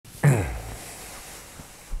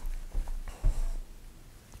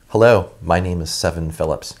Hello, my name is Seven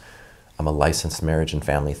Phillips. I'm a licensed marriage and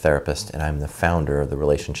family therapist, and I'm the founder of the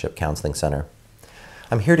Relationship Counseling Center.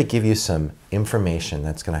 I'm here to give you some information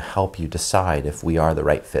that's going to help you decide if we are the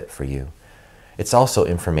right fit for you. It's also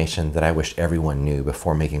information that I wish everyone knew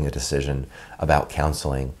before making a decision about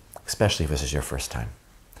counseling, especially if this is your first time.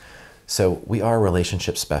 So we are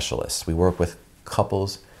relationship specialists. We work with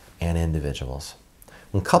couples and individuals.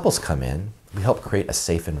 When couples come in, we help create a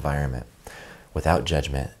safe environment without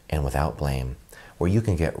judgment and without blame, where you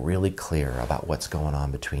can get really clear about what's going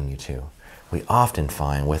on between you two. We often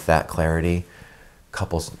find with that clarity,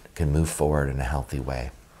 couples can move forward in a healthy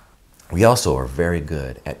way. We also are very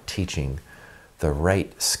good at teaching the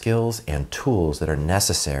right skills and tools that are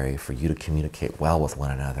necessary for you to communicate well with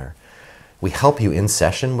one another. We help you in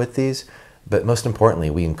session with these, but most importantly,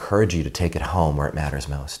 we encourage you to take it home where it matters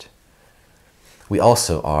most. We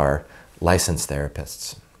also are licensed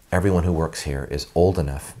therapists. Everyone who works here is old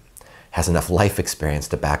enough, has enough life experience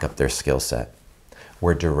to back up their skill set.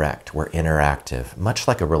 We're direct, we're interactive, much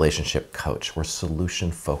like a relationship coach. We're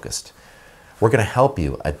solution focused. We're going to help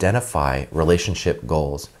you identify relationship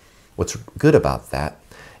goals. What's good about that,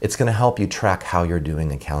 it's going to help you track how you're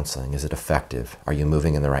doing in counseling. Is it effective? Are you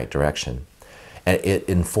moving in the right direction? And it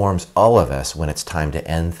informs all of us when it's time to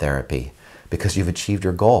end therapy because you've achieved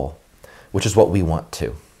your goal, which is what we want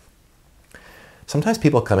to. Sometimes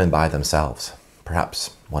people come in by themselves.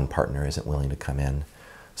 Perhaps one partner isn't willing to come in.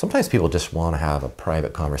 Sometimes people just want to have a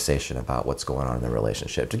private conversation about what's going on in their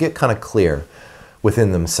relationship, to get kind of clear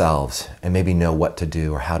within themselves and maybe know what to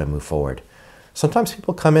do or how to move forward. Sometimes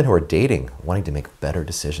people come in who are dating, wanting to make better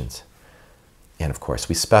decisions. And of course,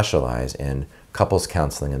 we specialize in couples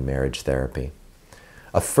counseling and marriage therapy.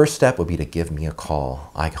 A first step would be to give me a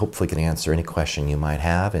call. I hopefully can answer any question you might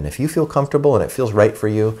have. And if you feel comfortable and it feels right for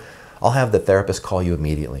you, I'll have the therapist call you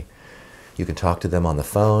immediately. You can talk to them on the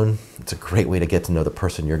phone. It's a great way to get to know the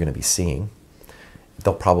person you're going to be seeing.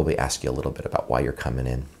 They'll probably ask you a little bit about why you're coming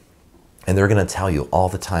in. And they're going to tell you all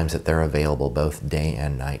the times that they're available both day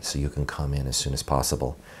and night so you can come in as soon as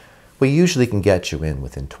possible. We usually can get you in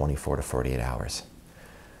within 24 to 48 hours.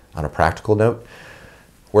 On a practical note,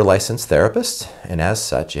 we're licensed therapists, and as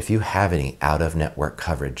such, if you have any out-of-network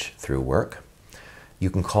coverage through work, you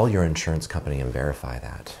can call your insurance company and verify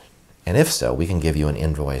that. And if so, we can give you an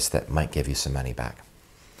invoice that might give you some money back.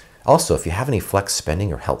 Also, if you have any flex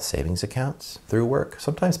spending or health savings accounts through work,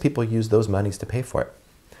 sometimes people use those monies to pay for it.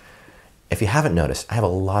 If you haven't noticed, I have a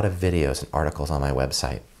lot of videos and articles on my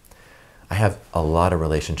website. I have a lot of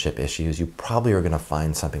relationship issues. You probably are going to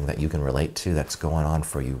find something that you can relate to that's going on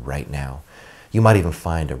for you right now. You might even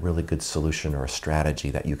find a really good solution or a strategy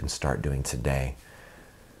that you can start doing today.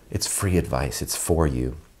 It's free advice. It's for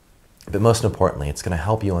you. But most importantly, it's going to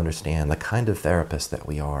help you understand the kind of therapist that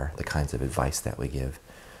we are, the kinds of advice that we give.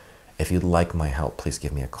 If you'd like my help, please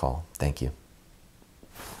give me a call. Thank you.